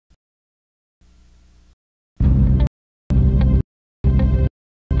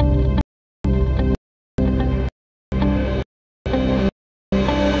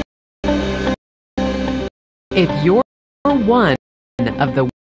If you're one of the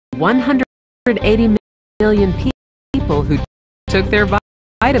 180 million people who took their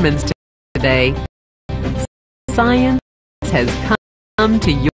vitamins today, science has come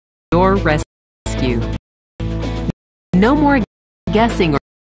to your rescue. No more guessing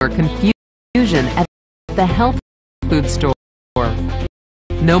or confusion at the health food store.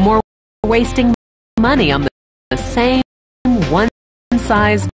 No more wasting money on the same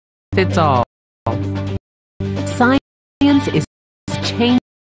one-size-fits-all. Science is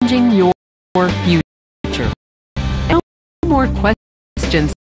changing your future. No more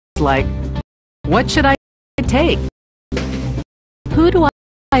questions like, what should I take? Who do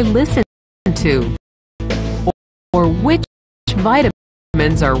I listen to? Or which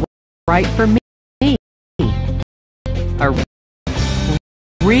vitamins are right for me? A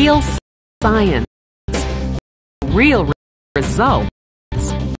real science, real results,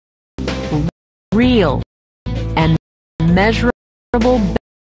 real and measurable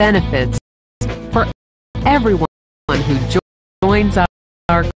benefits for everyone who joins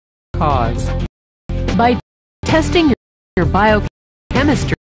our cause. By testing your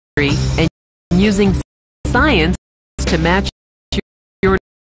biochemistry and using science to match your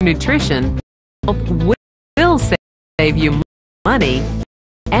nutrition, will save you money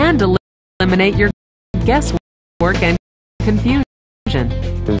and eliminate your guesswork and confusion.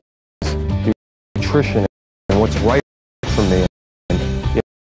 Nutrition and what's right for me, and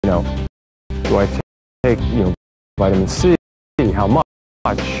do I take vitamin C? How much?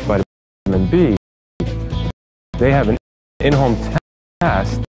 Vitamin B? They have an in-home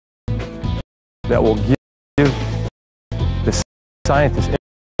test that will give the scientist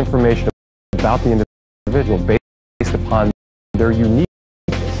information about the individual based upon their uniqueness.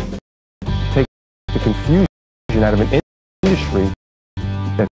 Take the confusion out of an industry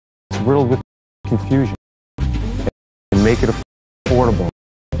that's riddled with confusion and make it affordable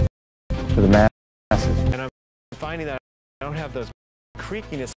to the masses. And I'm finding that I don't have those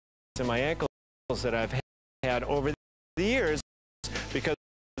creakiness in my ankles that I've had over the years because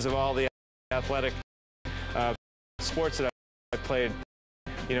of all the athletic sports that I played,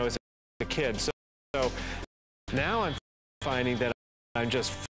 as a kid. So now I'm finding that I'm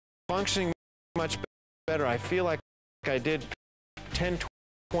just functioning much better. I feel like I did 10,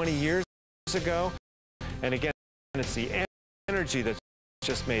 20 years ago. And again, it's the energy that's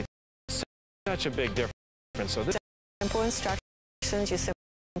just made such a big difference. So this simple instructions. You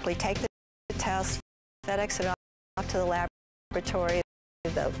simply take the test, FedEx it off to the laboratory.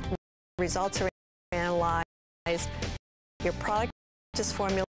 The results are analyzed. Your product is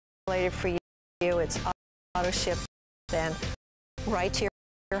formulated for you. It's auto shipped then right to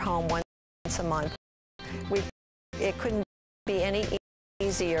your home once a month. It couldn't be any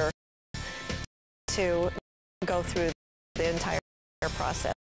easier to go through the entire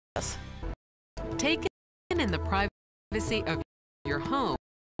process. Taken in the privacy of your home,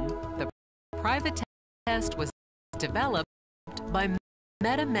 the private test was developed by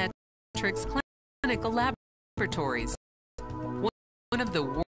Metabolic clinical laboratories, one of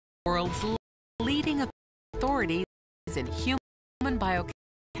the world's leading authorities in human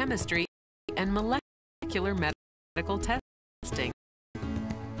biochemistry and molecular medical testing.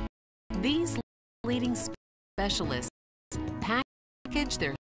 These leading specialists package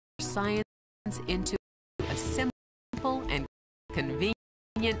their science into a simple and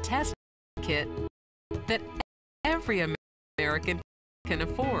convenient test kit that every American can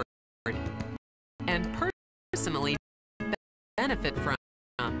afford and personally benefit from.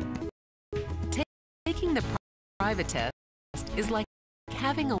 Taking the private test is like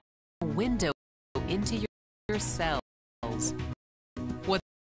having a window into your cells. What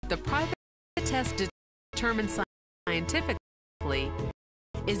the private test determines scientifically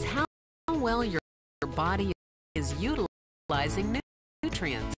is how well your body is utilizing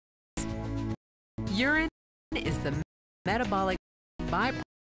nutrients. Urine is the metabolic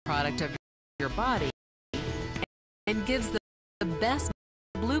byproduct of your body and gives the best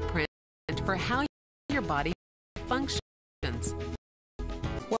blueprint for how your body functions.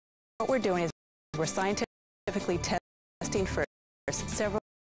 What we're doing is we're scientifically testing for several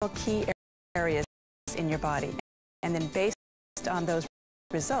key areas in your body, and then based on those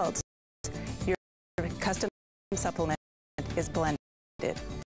results, your custom supplement is blended.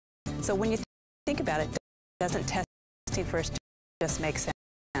 So when you think about it, doesn't testing first just make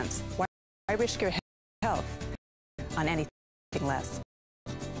sense? Why risk your health on anything less?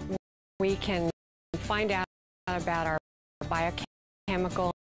 We can find out about our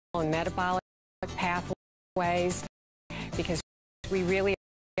biochemical and metabolic pathways because we really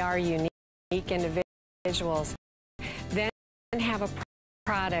are unique individuals. individuals then have a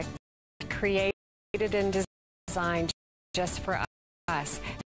product created and designed just for us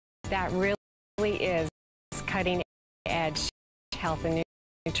that really is cutting-edge health and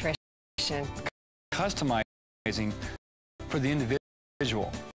nutrition. Customizing for the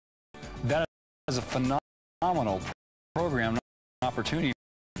individual. That is a phenomenal program, opportunity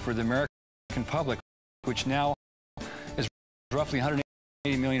for the American public, which now is roughly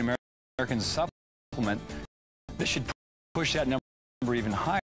 180 million Americans supplement. This should push that number even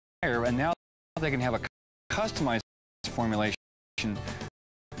higher, and now they can have a customized formulation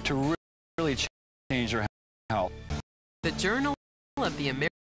to really change their health. The Journal of the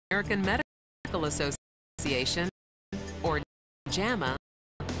American Medical Association, or JAMA,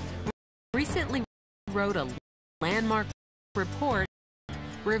 recently wrote a landmark report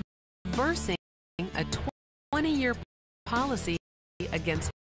reversing a 20-year policy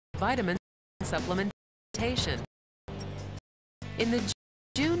against vitamin supplementation. In the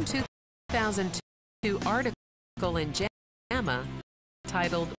June 2002 article in JAMA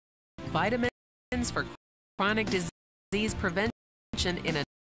titled "Vitamins for Chronic Disease Prevention in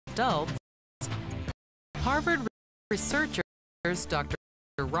Adults," Harvard researchers Dr.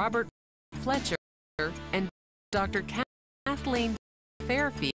 Robert Fletcher and Dr. Kathleen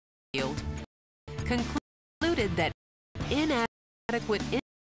Fairfield concluded that inadequate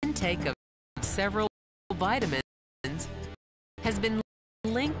intake of several vitamins has been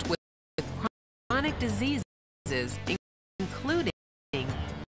linked with chronic diseases, including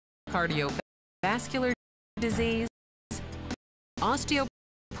cardiovascular disease,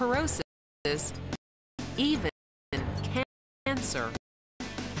 osteoporosis, even cancer.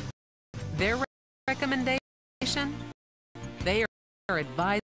 Their recommendation? They are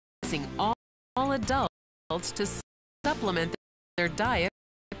advising all adults to supplement their diet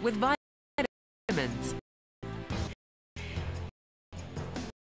with vitamins.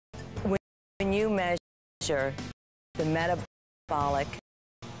 When you measure the metabolic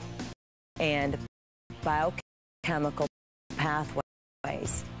and biochemical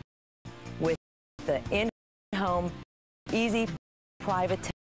pathways with the in-home easy private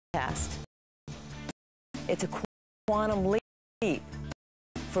test, it's a quantum leap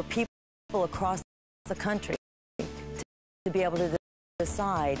for people across the country to be able to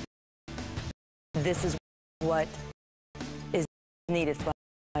decide this is what is needed for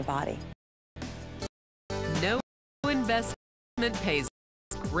my body. No investment pays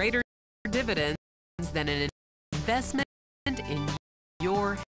greater dividends than an investment in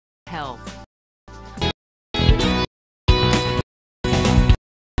your health.